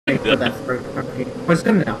wait for that first party. What's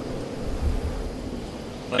good now?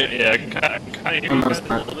 Yeah, kind of hear you guys a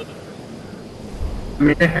little bit. I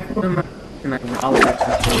mean, they have them in like Raleigh,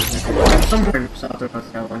 Texas, somewhere in South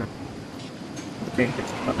North Carolina. Okay,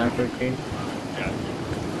 about 9:13. Yeah.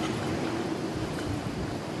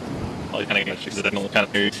 Well, you kind of got you because I don't kind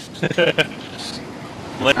of hear you.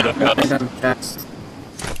 Later, That's...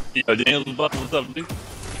 Yo, Daniel, what's up, dude?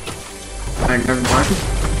 Alright, never mind.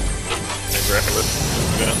 Hey, grab it.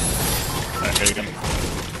 Yeah. Alright, here you go.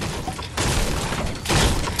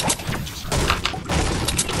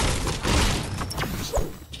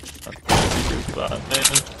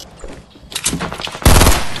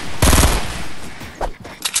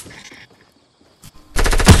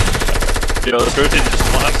 Yo, the protein just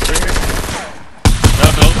blast right here. No,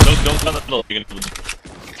 don't let no. You're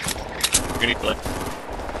gonna play.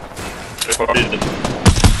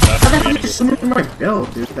 How the heck did you submit my bill,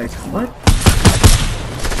 dude? Like, what?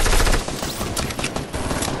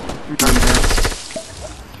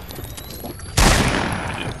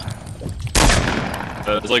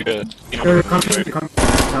 It's like a, you know, Yo, come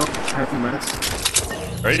help, have minutes.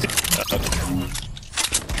 Right?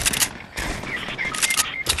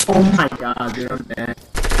 Oh my god, dude, I'm dead.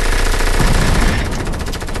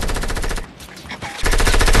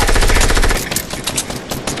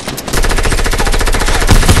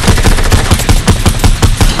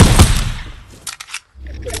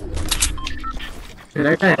 Dude,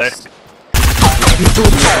 I guess. You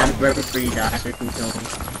told me that right before you die, so you can kill me.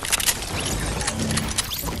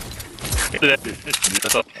 I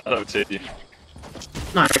thought I would save you.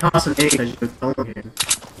 No, it costs an 8 because you could kill him.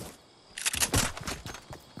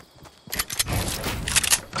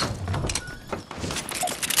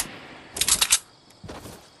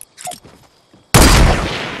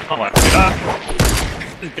 Oh my god!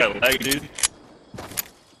 This guy lag, dude.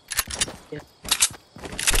 Yeah.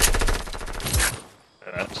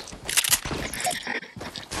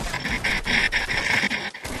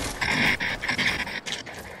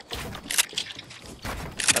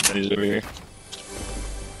 He's over here.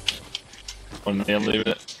 One man leave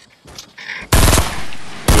it.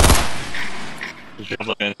 Just jump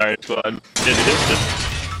like an entire squad. Did it.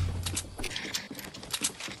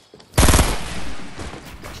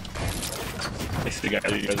 I see the guy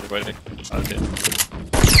you guys are fighting. Okay.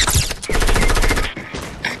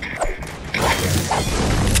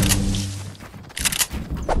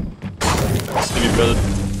 See me, brother.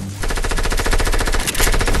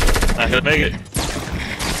 I gotta make it.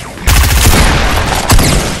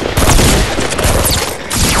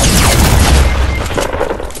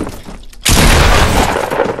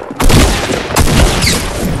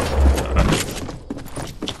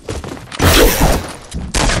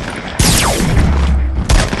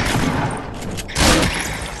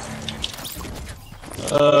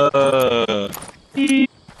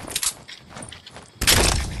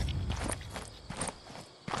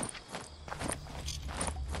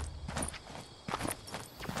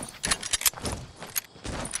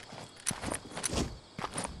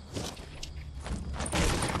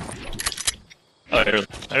 Oh,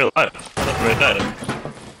 you're alive. That's right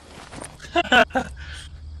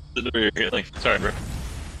there. Like, sorry, bro.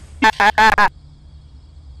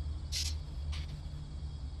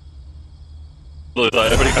 Look,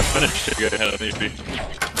 everybody got finished. You guys had an HP.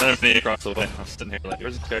 Then everything across the way. I'm sitting here like,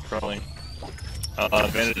 where's this guy crawling?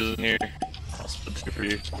 Bandages in here. I'll split two for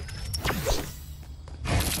you.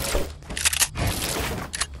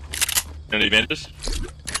 Any bandages?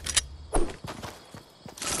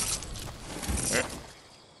 Alright.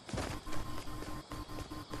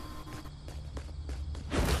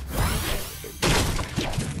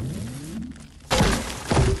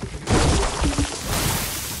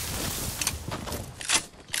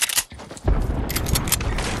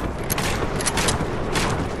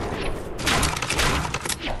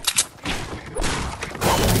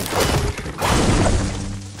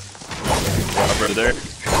 Right there.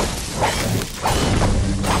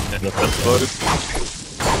 And the fence bug.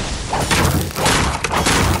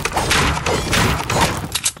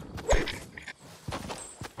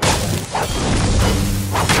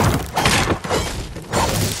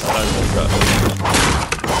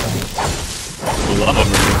 Lava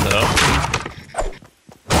burns out.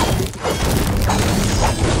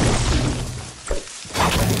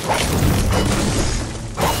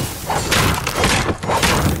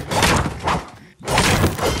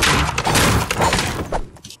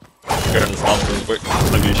 Grab this lava really quick.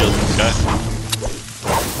 I'll give you shields in the sky.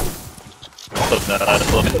 Something that I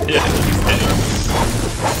love it. Yeah,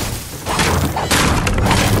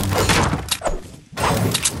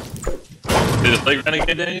 Did it like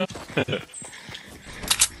renegade, Daniel?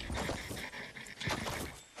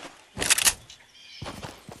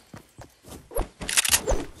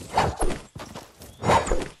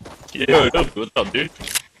 Yo, what's up, dude?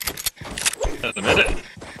 That's a minute.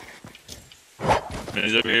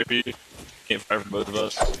 Minnie's over here for you. Can't fire for both of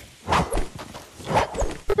us.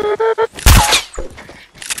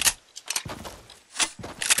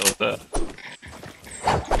 What was that?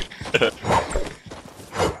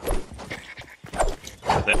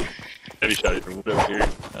 Heavy shot from over here.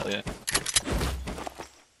 Hell yeah.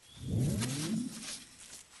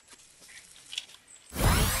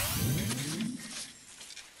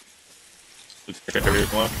 Let's check over here,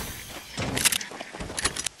 come on.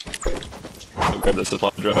 I'll grab this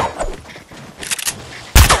supply drop.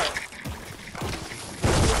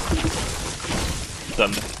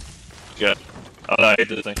 Done. Got. Oh no, I hate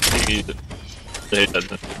this thing. You can use it. I hate that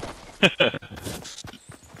thing.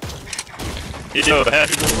 Yo,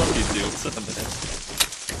 happy to love you, dude. What's up, man?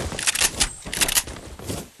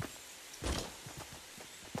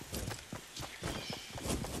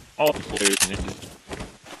 All the players needed.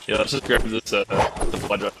 Yeah, let's just grab this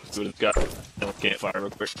supply drop, see what it's got, and we'll campfire real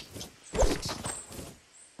quick.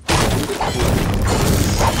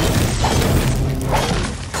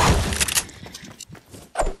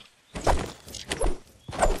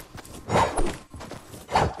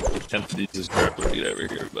 Tempted to use this grappler to get over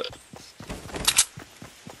here, but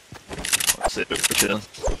I'll save it for chilling.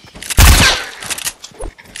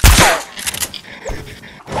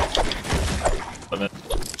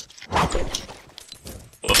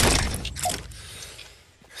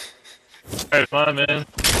 Alright, fine, man.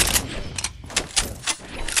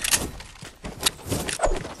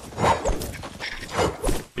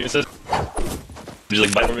 You said, did you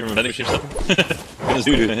like bite over from a vending machine or something? What does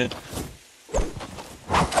dude, man?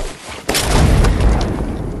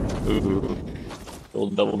 Ooh.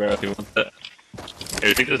 Golden double barrel if you want that.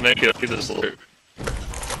 Here, take this man, I'll keep this alert.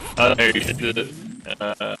 Here, you should do it.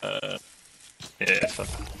 Yeah, it's fine.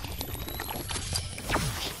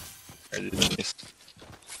 Alright, these minis.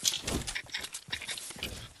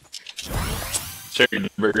 Check your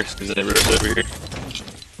burgers, because I never was over here.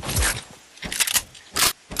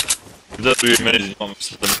 If that's weird minis, you want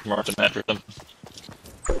them from off the map or something.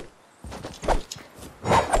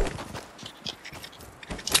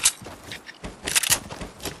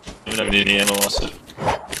 We don't need any ammo also.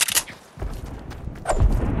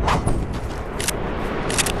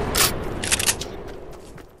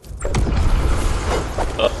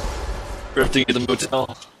 Oh, ripped in the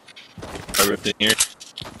motel. I ripped in here.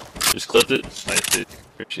 Just clipped it. Nice, dude.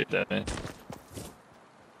 Appreciate that, man.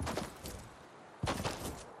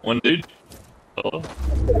 One dude. Oh.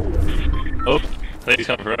 Oh. I think he's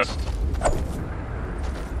coming for us.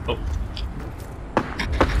 Oh.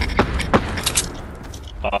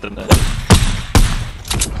 Pop in there.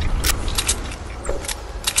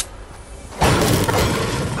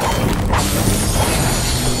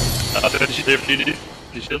 Did you there for you, dude? Did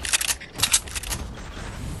you shield?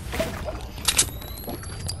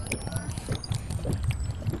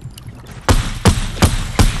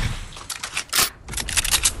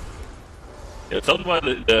 Yeah, tell them why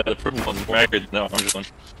the purple one's more accurate than the orange one.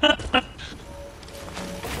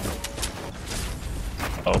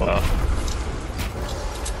 Oh wow.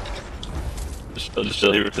 I'll just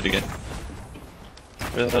chill here with it again.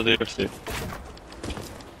 Where the hell did they go?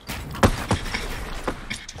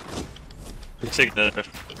 He's taking that.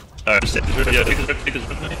 Alright, just take this with me. Yeah, take this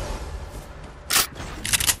with me.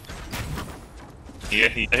 Yeah,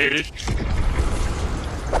 here it is.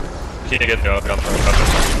 Can't get there, I'll come.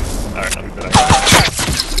 Alright, I'll be back.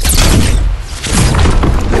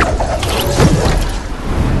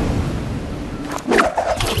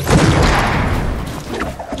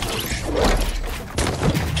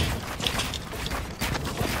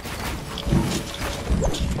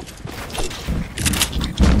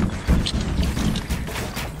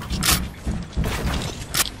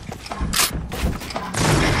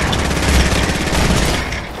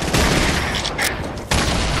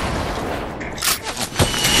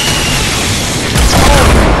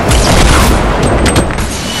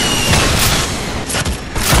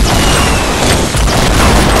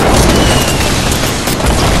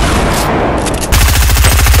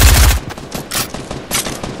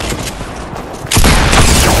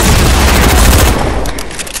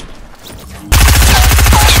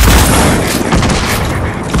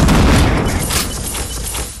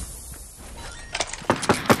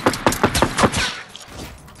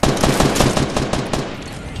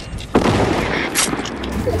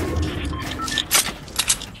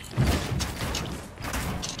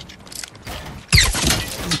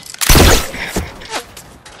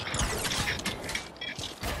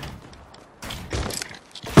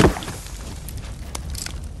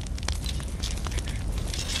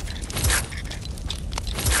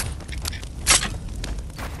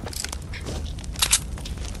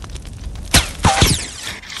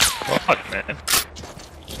 Fuck, man.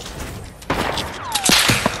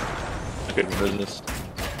 Okay, business.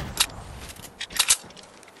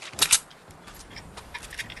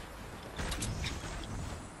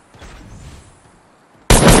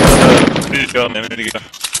 We need to go, man. We need to go.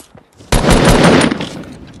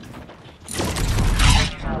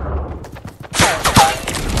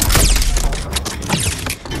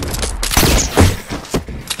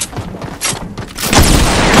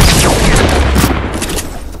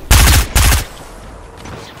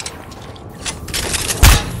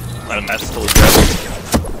 My match still is dead.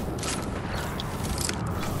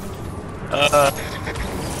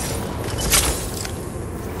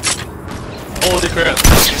 Holy crap!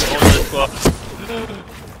 Holy fuck!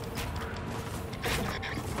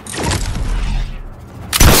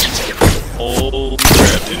 Holy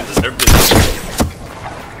crap, dude! This is everything.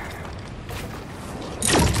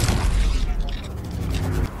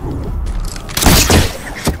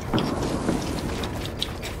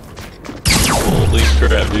 Holy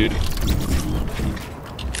crap, dude!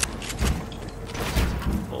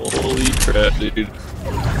 Holy crap, dude!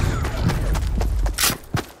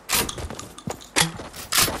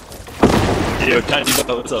 Yo, Tiny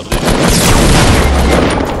Bob, what's up, dude?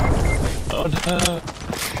 Oh no!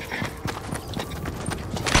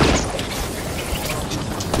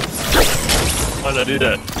 Why did I do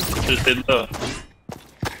that? Just hit low.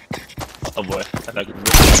 Oh boy, I'm not gonna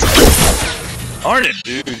do. Darn it,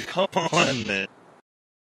 dude! Come on, man.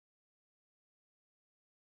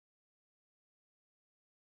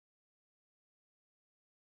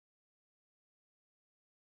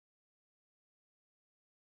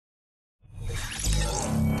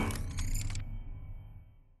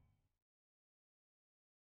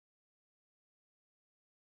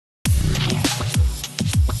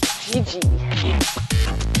 GG.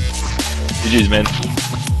 GG's, man.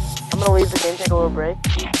 I'm gonna leave the game, take a little break.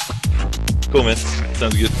 Cool, man.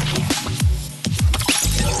 Sounds good.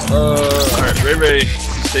 Alright, Ray,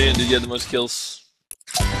 stay in to get the most kills.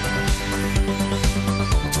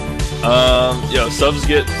 Yo, subs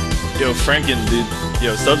get, Franken, dude.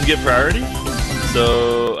 Yo, subs get priority.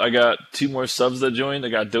 So I got 2 more subs that joined. I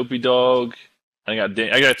got Dopey Dog. I got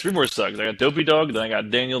 3 more subs. I got Dopey Dog. Then I got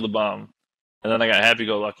Daniel the Bomb, and then I got Happy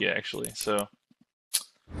Go Lucky actually. So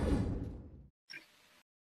I'm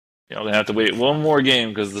gonna have to wait 1 more game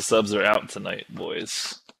because the subs are out tonight,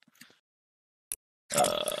 boys.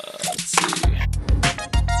 Let's see.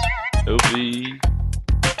 Dopey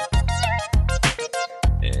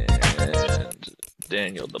and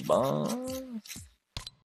Daniel the Bomb.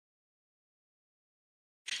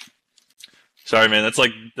 Sorry, man. That's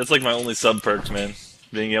like my only sub perks, man.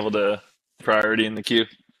 Being able to priority in the queue.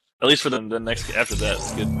 At least for the next after that,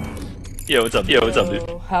 it's good. Yo, what's up? Yo, what's up,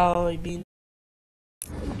 dude? How you been?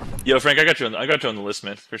 Yo, Frank, I got you on the list,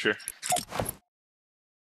 man, for sure.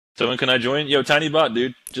 So when can I join? Yo, Tiny Bot,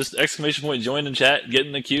 dude. Just exclamation point join in chat, get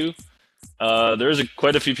in the queue. There's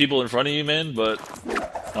quite a few people in front of you, man, but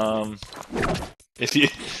if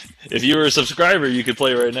you were a subscriber, you could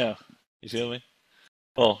play right now. You feel me?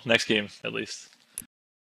 Well, next game at least.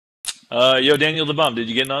 Yo, Daniel the Bomb, did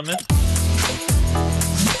you get on, man?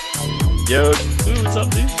 Yo, ooh, what's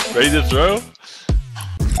up, dude? Ready to throw?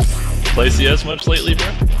 Play CS much lately, bro?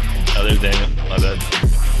 Oh, there's Daniel. My bad.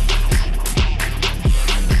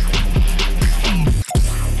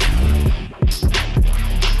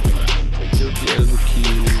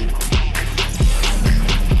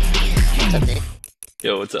 What's up, dude?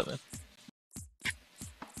 Yo, what's up, man?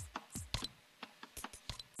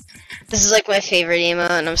 This is like my favorite emote,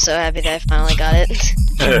 and I'm so happy that I finally got it.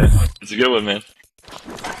 It's a good one, man.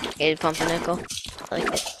 Gated Pumpernickel. I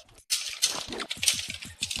like it.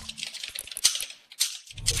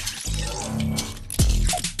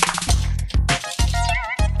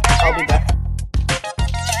 I'll be back.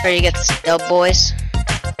 Ready to get this dub, boys?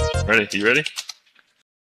 Ready? You ready?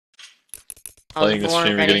 Playing this stream,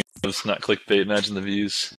 you're ready. getting this, not clickbait. Imagine the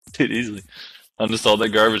views. Dude, easily. Uninstall that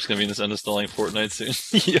garbage. It's gonna be in this uninstalling Fortnite soon.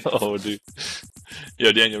 Yo, dude.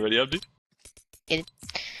 Yo, Daniel, ready up, dude? Get it.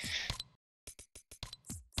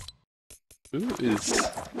 Who is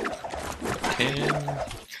Cam?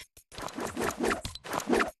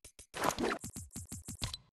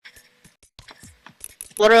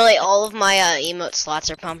 Literally all of my emote slots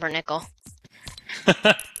are pumpernickel.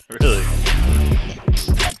 Really?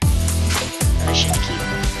 I should keep.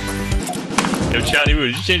 Yo, Chatty Woo,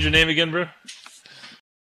 did you change your name again, bro?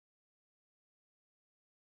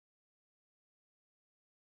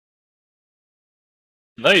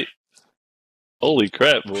 Night. Holy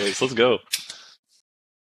crap, boys. Let's go.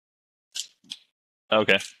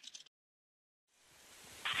 Okay.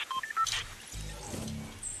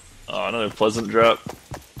 Oh, another pleasant drop.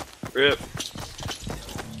 Rip.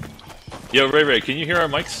 Yo, Ray, can you hear our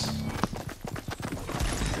mics?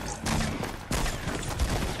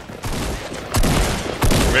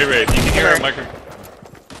 Ray, if you can hear our mic,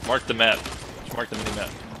 mark the map. Just mark the mini map.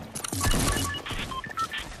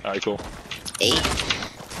 Alright, cool. Hey.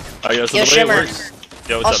 Alright, so Yo, the way Shimmer. it works.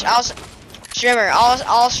 Yo, what's up? Shimmer,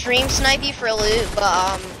 I'll stream snipe you for loot,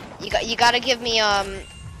 but you gotta give me amount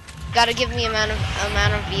of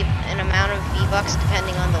V-bucks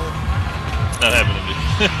depending on the loot. Not happening, dude.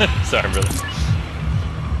 Sorry, brother.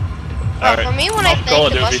 For me, when I think call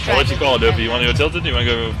it the bus Dopey. I'll let you call it Dopey. You want to go Tilted? Or you want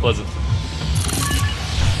to go Pleasant?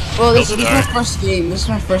 Well, this is Tilted? my first game. This is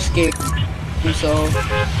my first game. So,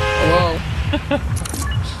 hello.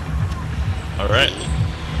 Alright.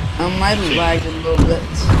 I might lag a little bit.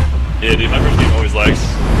 Yeah, dude, my first game always lags.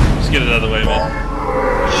 Just get it out of the way, man.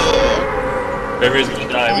 Everybody's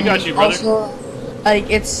gonna die. We got you, brother. Also, like,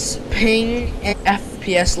 it's ping and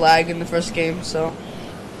FPS lag in the first game, so.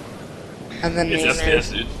 And then It's maybe.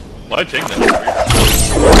 FPS, dude. Why ping that?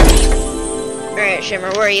 Alright, Shimmer,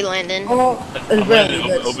 where are you landing? Oh, I'm it's landing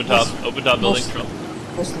really open top building.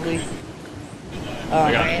 mostly.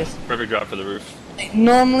 I got it. Perfect drop for the roof.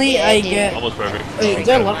 Normally, Yeah, I dude. get. Almost perfect. Wait, is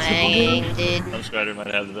there a lot of people Dang, here? dude. I'm Spider might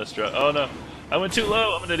have the best drop. Oh no, I went too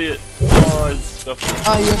low. I'm an idiot. Oh, it's stuff.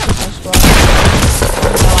 Oh, you're at the first spot.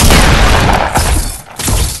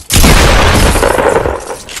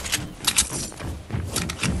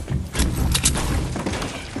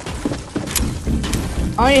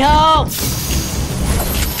 I need help!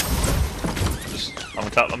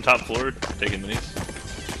 I'm top floor, taking minis.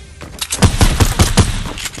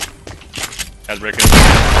 Had break in.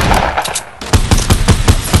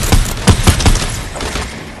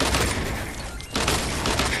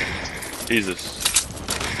 Jesus.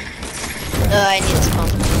 I need this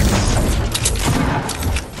pump.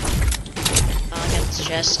 Oh, I got this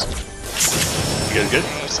chest. You guys good?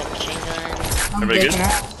 There's a machine gun. Everybody good?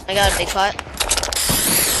 I got a big pot.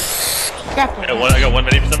 I got one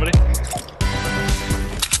mini for somebody.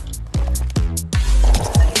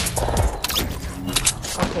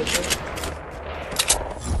 Okay, good.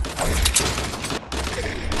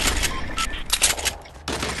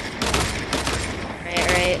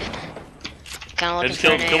 Right. Kinda I looking just for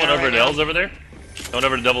killed an one AR over right to now. L's over there. Going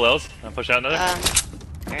over to double L's. I'll push out another.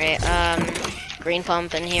 Alright, green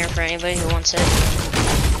pump in here for anybody who wants it.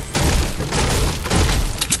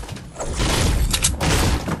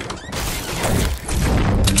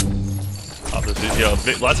 Off this dude. Yo,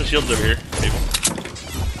 lots of shields over here, people.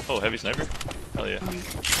 Oh, heavy sniper. Hell yeah.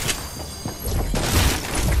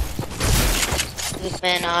 There's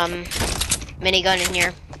been, minigun in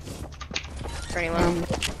here. For anyone.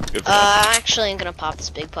 Good for that. Actually, I'm gonna pop this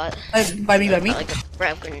big pot. By me.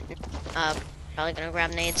 Probably gonna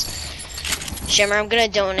grab nades. Shimmer, I'm gonna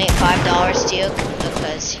donate $5 to you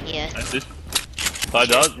because yeah. Nice, dude.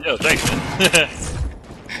 $5? Yo, thanks, man.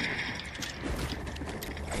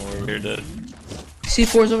 I'm over here dead.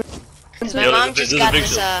 C4's over. Cause my Yeah, mom there's just a got big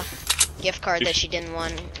this shield. gift card that she didn't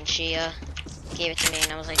want, and she gave it to me,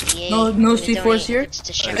 and I was like, yay. No I'm gonna C4s donate here? it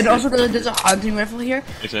to Shimmer. And also, there's a hunting rifle here.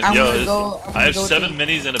 Thanks, I'm man. Yo, gonna go. I have 7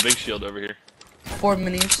 minis and a big shield over here. 4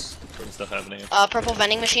 minis. Important stuff happening. Purple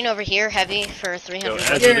vending machine over here, heavy for Yo, 300.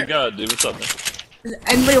 answer to God, dude. What's up, man? Does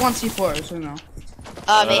anybody want C4s or no? Me.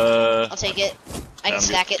 I'll take it. I can I'm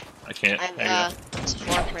stack it. I can't. I'm Hang on. it's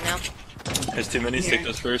 4 right now. There's too many. Take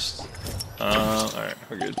those first. Alright,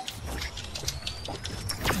 we're good.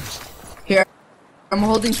 Here. I'm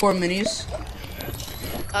holding 4 minis. Who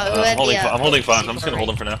had I'm holding 5. I'm just C4 gonna hold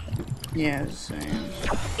them for now. Yeah, same.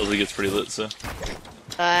 Until it gets pretty lit, so.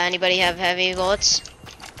 Anybody have heavy bullets?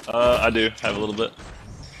 I do have a little bit.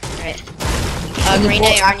 Right. Green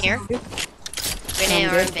AR in here. Green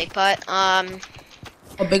AR and big pot.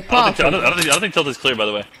 A big I pop. don't think Tilt is clear, by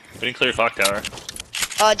the way. We didn't clear Clock Tower.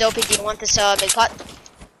 Dopey, do you want this big pot?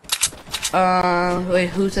 Wait,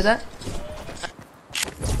 who said that?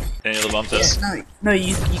 Daniel the bomb test. No,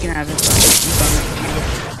 you can have it.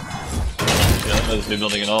 Yeah, I don't know this new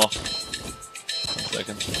building at all. 1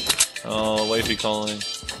 second. Oh, wifey calling.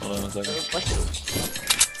 Hold on 1 second.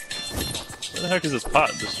 Where the heck is this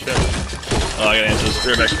pot? This shit. Oh, I gotta answer this.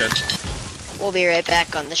 Be right back, guys. We'll be right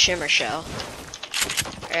back on the Shimmer Show.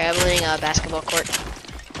 Alright, I'm leading a basketball court.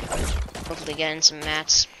 Hopefully getting some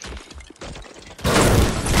mats.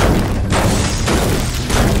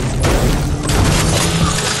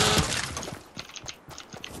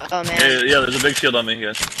 Oh man. Yeah, there's a big shield on me,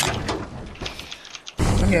 guys.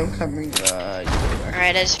 Okay, I'm coming.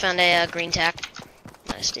 Alright, I just found a green tack.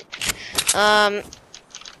 Nice, dude.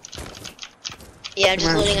 Yeah, I'm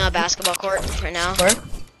just looting a basketball court right now. Where?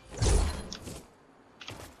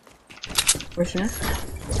 For sure.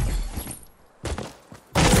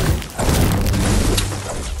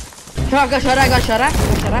 I got shot at.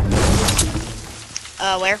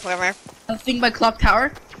 Where? I think by clock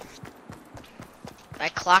tower. By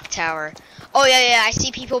clock tower. Oh yeah, I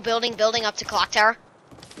see people building up to clock tower.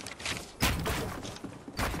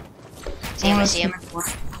 I see him.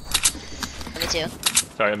 Me too.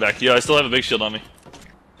 Sorry, I'm back. Yeah, I still have a big shield on me.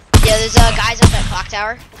 Yeah, there's guys up at clock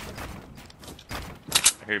tower.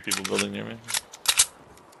 I hear people building near me.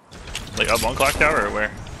 Like up on clock tower or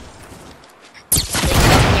where? Like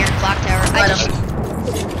up near clock tower. I just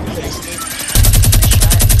nice, dude.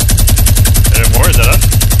 Are there more? Is that us?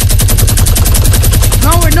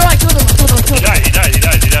 No, I killed him. He died.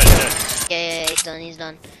 Yeah, he's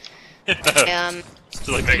done.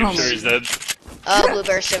 Still like making sure he's dead. Blue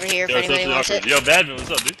burst over here if Yo, anybody wants it. Yo, Badman, what's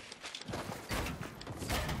up, dude?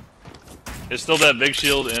 There's still that big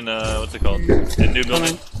shield in, what's it called? In new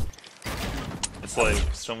building. It's like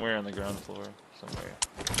somewhere on the ground floor. Somewhere.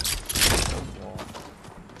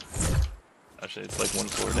 Actually, it's like one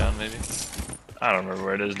floor down, maybe. I don't remember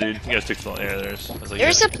where it is, dude. You guys took so long. Yeah, there's. Like,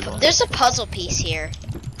 there's a puzzle piece here.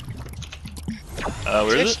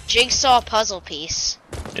 Where is it? Jigsaw puzzle piece.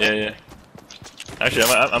 Yeah. Actually,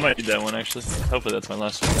 I might need that one, actually. Hopefully that's my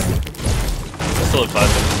last one. I still have 5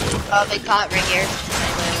 minutes. Big pot right here.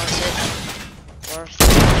 Anybody wants it. Or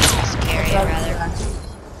just carry it, rather.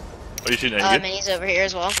 What are you shooting at? Minis over here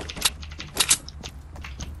as well.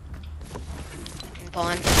 And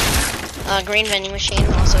pawn. Green vending machine,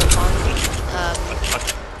 also pawn.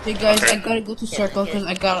 Hey guys, okay. I gotta go to circle because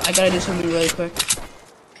I gotta do something really quick.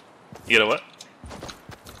 You gotta what?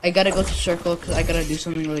 I gotta go to circle because I gotta do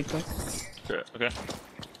something really quick. Sure, okay.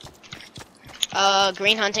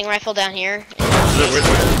 Green hunting rifle down here.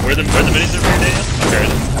 Where the minis over here, Daniel?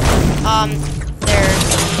 They're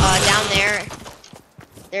down there.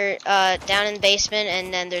 They're down in the basement,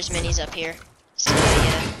 and then there's minis up here. So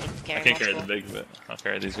yeah, I can't carry the big, but I'll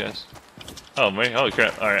carry these guys. Oh man, holy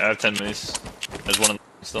crap! All right, I have 10 minis. There's one of them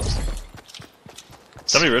still.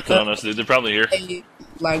 Somebody ripped it on us, dude. They're probably here.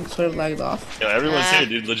 Sort of lagged off. Yeah, everyone's here,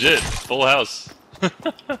 dude. Legit, full house.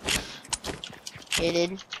 You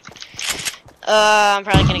did. I'm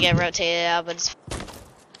probably gonna get rotated out, but it's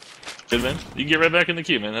good, man. You can get right back in the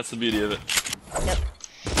queue, man. That's the beauty of it. Yep.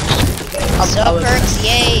 Sub perks,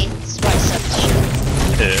 yay! This is why I sub the show.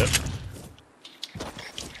 Yeah.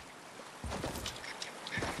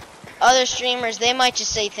 Other streamers, they might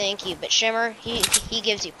just say thank you, but Shimmer, he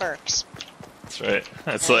gives you perks. That's right.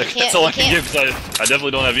 That's that's all I can give. Cause I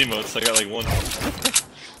definitely don't have emotes. I got like one.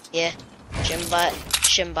 Yeah.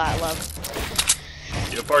 Shimbot love.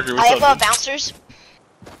 Yo, Parker, what's I up? have bouncers.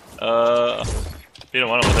 You don't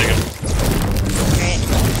want them, I'll take them. Great.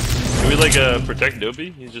 Can we like protect Dopey?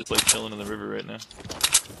 He's just like chilling in the river right now.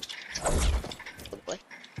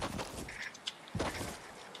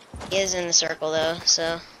 He is in the circle though,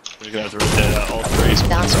 so. We're gonna have to rotate out all 3. He's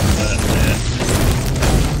bouncing. Yeah.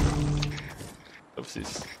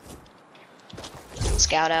 Oopsies.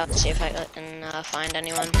 Scout out and see if I can find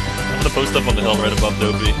anyone. I'm gonna post up on the hill right above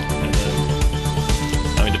Dopey, and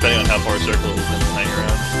then, I mean, depending on how far circle is, then hang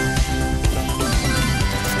around.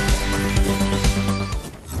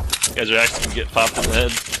 You guys are actually get popped in the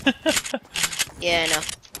head. Yeah, I know.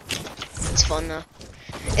 It's fun though.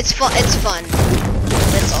 It's fun. It's fun.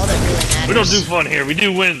 That's all that really matters. We don't do fun here. We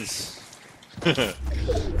do wins.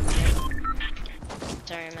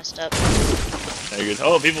 Sorry, I messed up. Very good.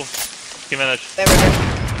 Oh, people came at you. River.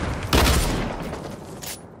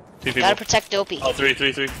 2 people. Gotta protect Dopey. Oh, 3.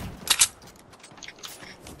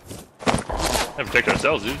 Gotta protect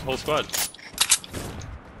ourselves, dude. Whole squad.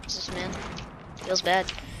 Jesus, man. Feels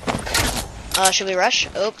bad. Should we rush?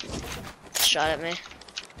 Oh. Shot at me.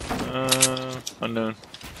 Unknown.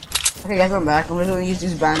 Okay guys, I'm back. I'm just gonna use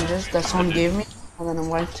these bandages that someone gave me, and then I'm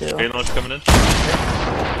going to... Okay, launch coming in.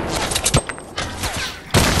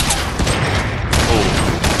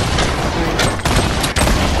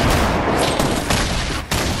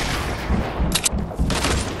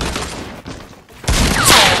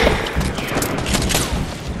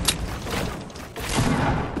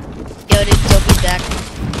 Yo, dude, Dopey's back.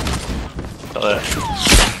 Oh,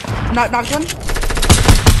 yeah. Knocked one?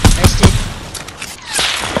 Nice, dude.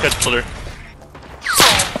 Got the footer.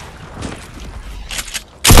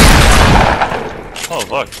 Oh,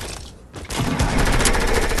 fuck.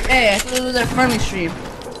 Hey, I thought it was a friendly stream.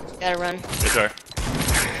 Gotta run. Yes, sir.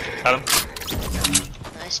 Got him.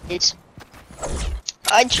 Nice, dudes.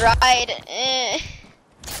 I tried.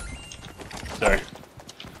 Sorry.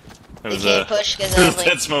 It was can't push 'cause I it was have, a like-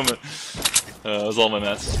 tense moment. It was all my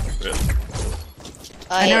mats. Rip.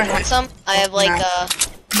 I want some. I have like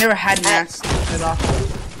Never had mats at all.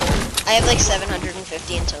 I have like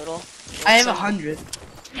 750 in total. I have 100.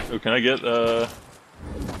 Oh, can I get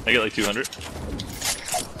like 200?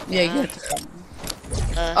 Yeah, you get.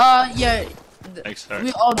 Yeah. Thanks. Sorry.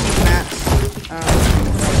 We all need mats.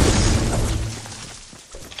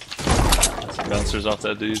 Some bouncers off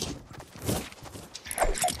that dude.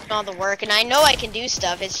 All the work, and I know I can do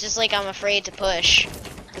stuff. It's just like I'm afraid to push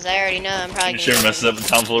because I already know I'm probably. You gonna sure messes up in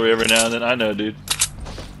tomfoolery every now and then. I know, dude.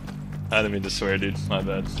 I didn't mean to swear, dude. My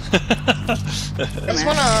bad. Just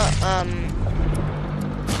wanna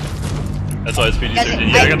That's why it's PG-13. Guys,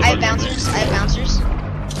 Yeah, I got the I have button. bouncers. I have bouncers.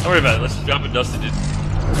 Don't worry about it. Let's drop it dusty, dude.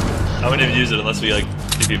 I wouldn't even use it unless we like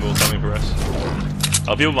see people coming for us.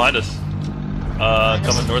 Oh, people behind us.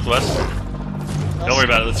 Coming northwest. Don't worry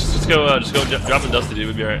about it. Let's go. Just go drop it dusty, dude.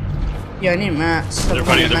 We'll be alright. Yeah, I need mats. They're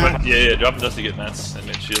fighting. Yeah. Drop it dusty. Get mats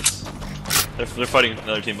and shields. They're fighting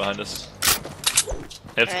another team behind us.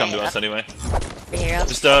 They have to come to us anyway. Here,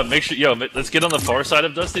 Just make sure, let's get on the far side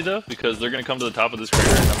of Dusty though, because they're gonna come to the top of this crater,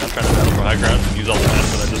 and I'm not trying to battle for high ground and use all the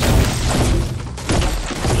mats that I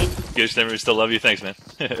just. Gage Stammer, we still love you. Thanks, man.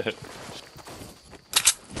 Alright,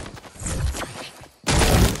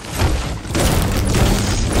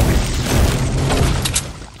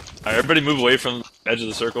 everybody move away from the edge of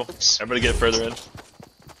the circle. Everybody get further in. I'm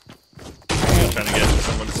trying to get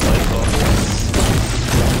someone to slide the ball.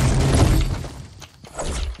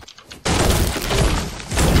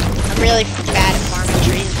 I'm really bad at farming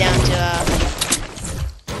trees down to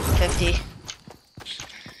 50.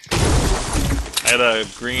 I had a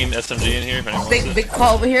green SMG in here. If anyone wants Big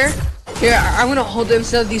call over here. Here, I'm gonna hold it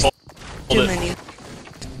instead of these Hold two it. minis.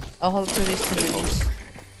 I'll hold it to these two minis.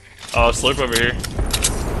 Oh, slurp over here.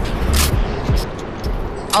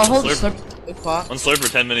 I'll hold the Slurp. slurp. Big claw. One slurp for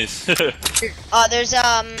 10 minis. There's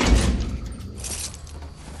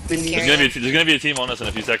There's gonna be a team on us in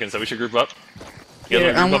a few seconds, so we should group up. You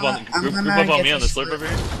Here, guys wanna group I'm group gonna up on get me on the this slurp over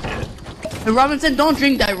here? Yeah. Hey, Robinson, don't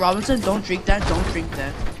drink that. Robinson, don't drink that. Don't drink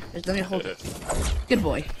that. Just let me hold it. Good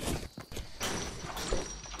boy.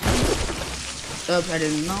 Oops, I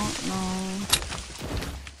did not know.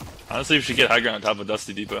 Honestly, we should get high ground on top of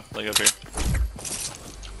Dusty Depot, like up here.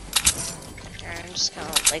 I'm just kind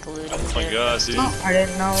of like looting. Oh my god, dude. Oh, I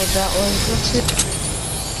didn't know what that was. What's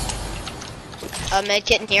it? Med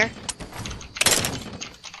kit in here.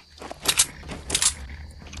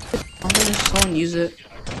 I'm gonna just go and use it.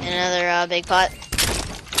 Another big pot.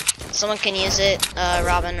 Someone can use it,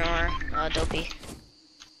 Robin or Dopey.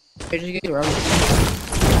 Here, just get Robinson.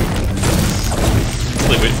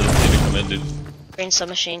 Really wait for the team to come in, dude. Bring some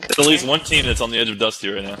machine gun. There's at least one team that's on the edge of Dusty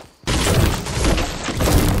right now.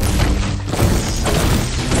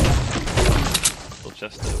 Little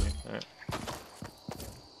chest over here. Alright.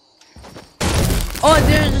 Oh,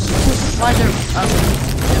 there's just why there.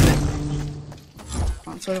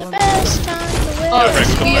 Sorry, one. Best time to win. Oh, Frank,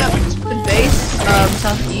 come back. the base,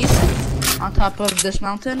 southeast, on top of this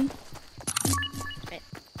mountain.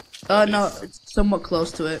 No, it's somewhat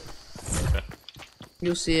close to it. Okay.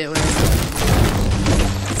 You'll see it when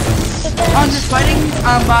I'm just fighting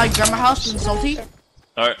by Grammar House and Salty.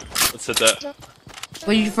 Alright, let's hit that.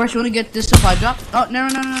 But you first want to get this supply drop. Oh, no,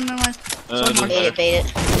 never mind. Sword mark. Bait it, bait it.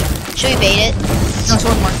 Should we bait it? No,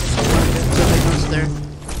 sword mark. So they know it's there.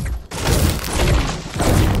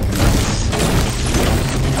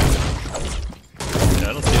 Yeah,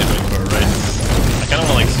 I don't see anything for it, right? I kinda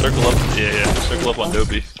wanna like circle up, yeah, circle up on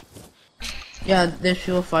Dopey. Yeah, there's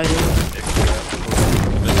people fighting.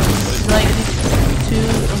 It's like 2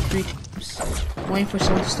 or 3 teams. Waiting for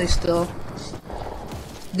someone to stay still.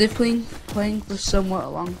 They're playing for somewhat a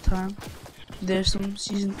long time. There's some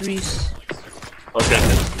season 3s. Okay.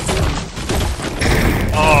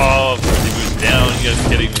 Oh, he moves down, you guys are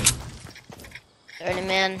kidding me. 30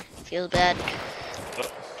 man. Feels bad.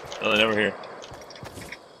 Oh, they're never here.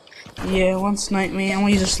 Yeah, one snipe me. I'm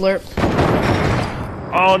gonna use a slurp.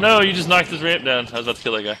 Oh no, you just knocked this ramp down. I was about to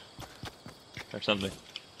kill that guy. Or something.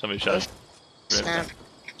 Somebody shot him. Snap.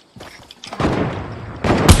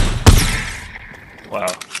 Wow,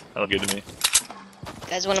 that looked good to me.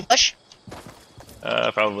 Guys wanna push?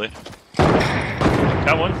 Probably.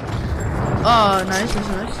 Got one. Oh, nice,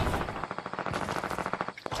 nice.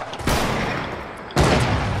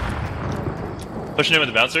 Pushing in with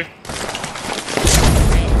the bouncer.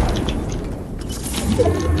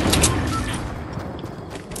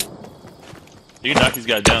 You can knock these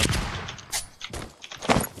guys down.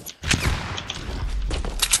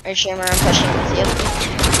 Alright, Shamer, I'm pushing with you.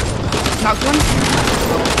 Knocked one.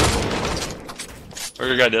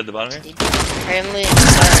 Burger guy dead at the bottom here. Alright, I'm moving.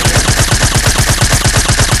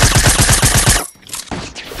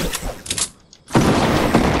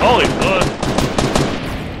 Holy fuck!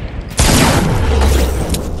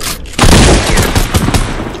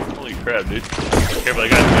 Holy crap, dude! Careful, I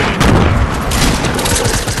got you.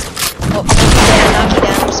 Oh, yeah, knock you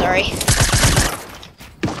down. I'm sorry.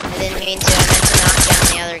 I didn't mean to. I meant to knock down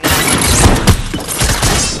the other guy.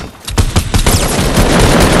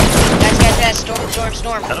 Guys,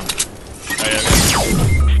 storm. Got him? Oh,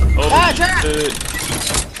 yeah. Oh, trap! shit.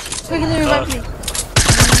 Freaking revive me.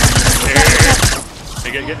 Here.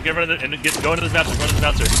 Hey, get rid of it and go into this bouncer. Run into this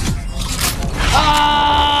bouncer.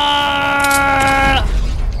 Ah!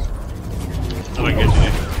 Oh, I can get you,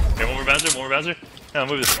 dude. Okay, one more bouncer. Now,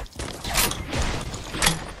 move this.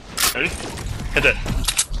 Ready? Hit that.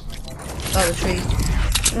 Oh, the tree.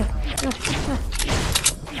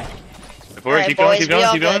 Forward, keep going. We're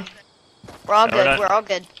all No, good. we're not. We're all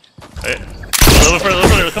good. Right. A little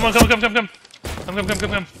further. Come on. Come.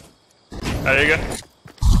 Alright, there you go.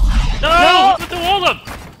 No! Put the wall up!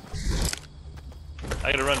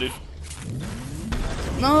 I gotta run, dude.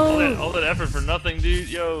 No! All that effort for nothing, dude.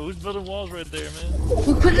 Yo, who's building walls right there, man?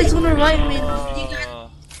 Who put this on the right, man?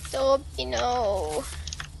 Dopey, no.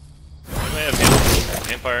 You may have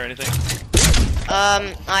campfire or anything.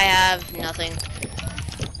 I have nothing.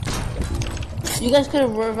 You guys could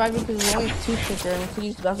have revived me because we're only 2 quicker and we could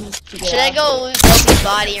use the bouncers to get Should I out. go loot Dopey's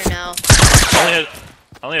body or no? I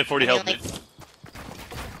only had 40 health, Like, dude.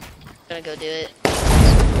 gonna go do it.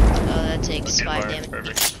 Oh, that takes 5 Campfire, damage.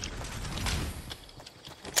 perfect.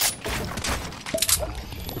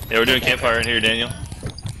 Yeah, we're doing campfire in here, Daniel.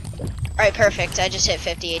 Alright, perfect. I just hit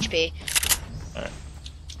 50 HP. Alright.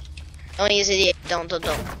 Don't use it. Don't. Yep.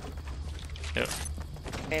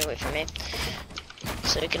 Okay, wait for me.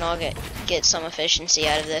 So we can all get some efficiency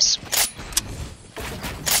out of this.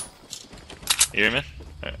 You hear me?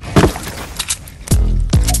 Alright.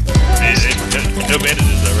 Hey, no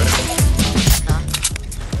bandages though, right? Nah.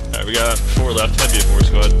 Alright, we got 4 left. Might be a 4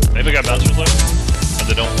 squad. Maybe we got bouncers left that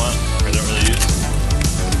they don't want or don't really use.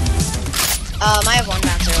 I have 1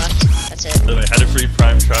 bouncer left. That's it. So how to free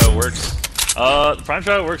Prime trial works? The Prime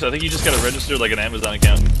trial works. I think you just gotta register like an Amazon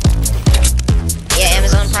account. Yeah,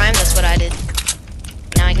 Amazon Prime. That's what I did.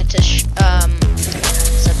 Now I get to sub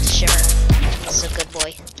to Shimmer. He's a good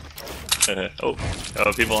boy. Oh,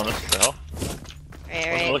 people on this. What the hell? What am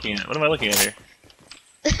I Right. looking at? What am I looking at here?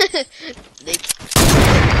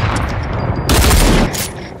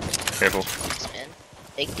 Careful.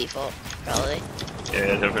 Big default, probably.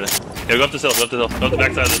 Yeah, go for it. Yeah, go up this hill. Go up the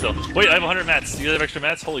back side of this hill. Wait, I have 100 mats. You guys have extra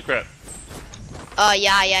mats? Holy crap.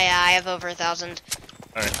 Yeah. I have over 1,000.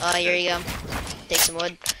 Alright. Here you go. Take some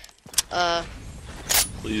wood.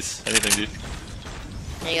 Please, anything, dude.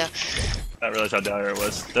 There you go. I didn't realize how dire it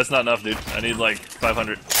was. That's not enough, dude. I need like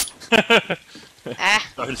 500. Ah.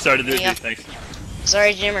 Sorry to do it, Yeah. dude. Thanks.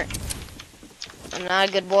 Sorry, Jimmer. I'm not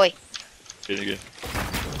a good boy. Good.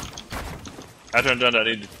 After I'm done, I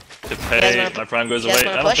need to guys pay. wanna- My Prime goes you guys away. I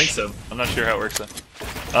wanna don't push? think so. I'm not sure how it works though.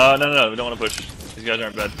 No. We don't want to push. These guys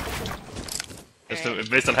aren't bad. Just Alright.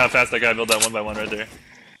 based on how fast that guy built that 1 by 1 right there.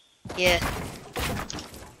 Yeah.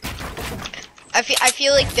 I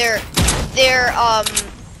feel like their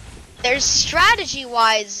strategy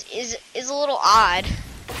wise is a little odd.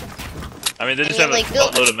 I mean, they just mean, have like, a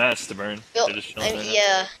build- load of mats to burn. They're just chilling right now.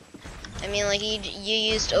 Yeah. I mean, like you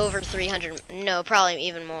used over 300. No, probably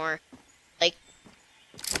even more. Like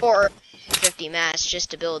 450 mats just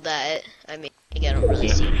to build that. I mean, I don't really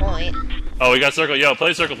see the point. Oh, we got circle. Yo,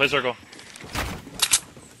 play circle. I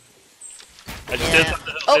just did Yeah.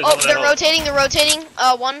 something. Oh, they're rotating.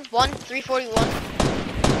 341.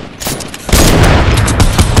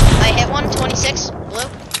 I hit one, 26, blue.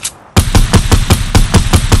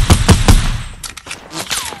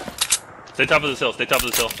 Stay top of this hill.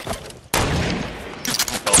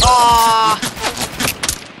 Aww.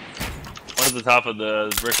 One at the top of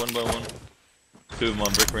the brick 1 by 1. 2 of them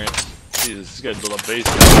on brick ramps. Jesus, this guy's built up base.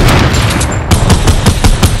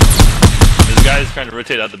 This guy's trying to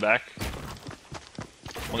rotate out the back.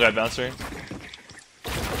 One guy bouncing.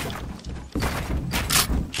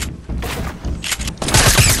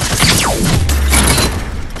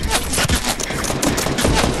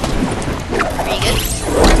 Are you good?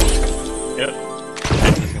 Yep.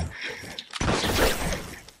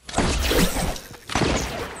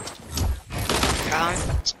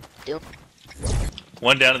 Do.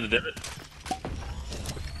 One down in the divot.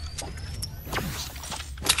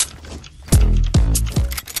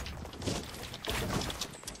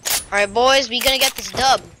 Alright, boys, we gonna get this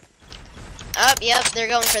dub. Yep, they're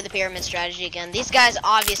going for the pyramid strategy again. These guys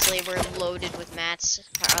obviously were loaded with mats,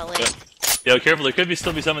 probably. Yep. Yo, careful, there could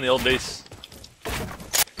still be some in the old base.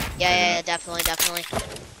 Yeah, definitely.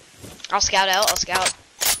 I'll scout out,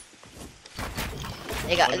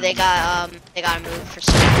 They got to move for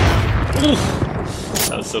circle though.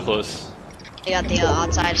 That was so close. They got the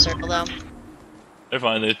outside circle though. They're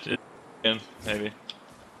fine. They can maybe.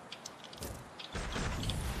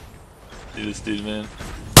 See this dude, man.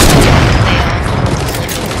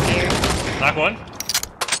 Here. Knock one.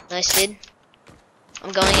 Nice, dude.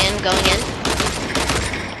 I'm going in. Going in.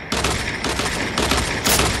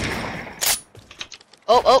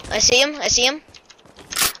 Oh! I see him. I see him.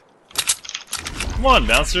 Come on,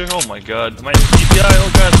 bouncer. Oh my god. My DPI.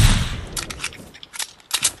 Oh god.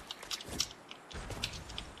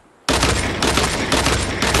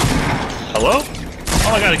 Hello? Oh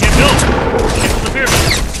my god, I can't build! I can't build the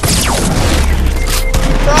pyramid!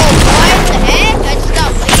 Bro, what the heck? I just got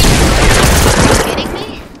bleeding. Are you kidding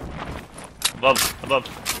me? Above.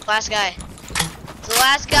 Last guy. It's the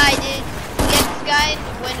last guy, dude. Get this guy and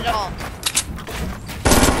win it all.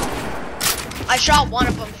 I shot one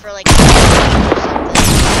of them for like or something.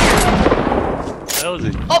 What the hell is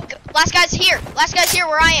he? Oh, last guy's here. Last guy's here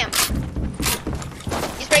where I am.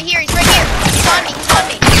 He's right here. He's right here. He's on me. He's on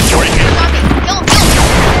me. He's on me. Kill him. Kill him.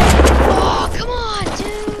 Oh, come on,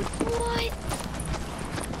 dude. What?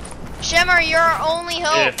 Shimmer, you're our only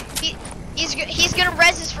hope. Yeah. He's gonna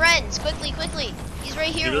res his friends. Quickly. He's right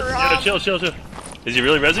here. Yeah, chill. Is he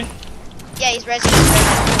really rezzing? Yeah, he's resing.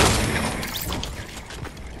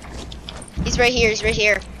 He's right here. He's right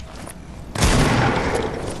here.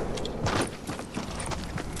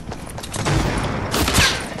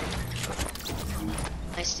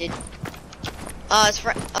 Nice, dude.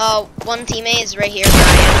 One teammate is right here where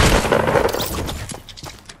I am.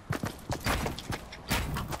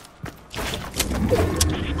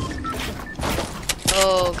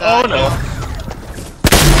 Oh god. Oh no.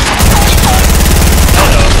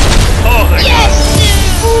 Oh my Yes,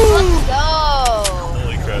 dude! Let's go! god.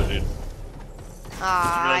 Holy crap, dude.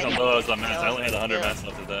 Ah, I realized how low I was on mats. I only had 100 mats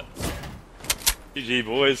left of that. GG,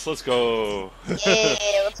 boys. Let's go. yeah,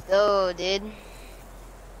 let's go, dude.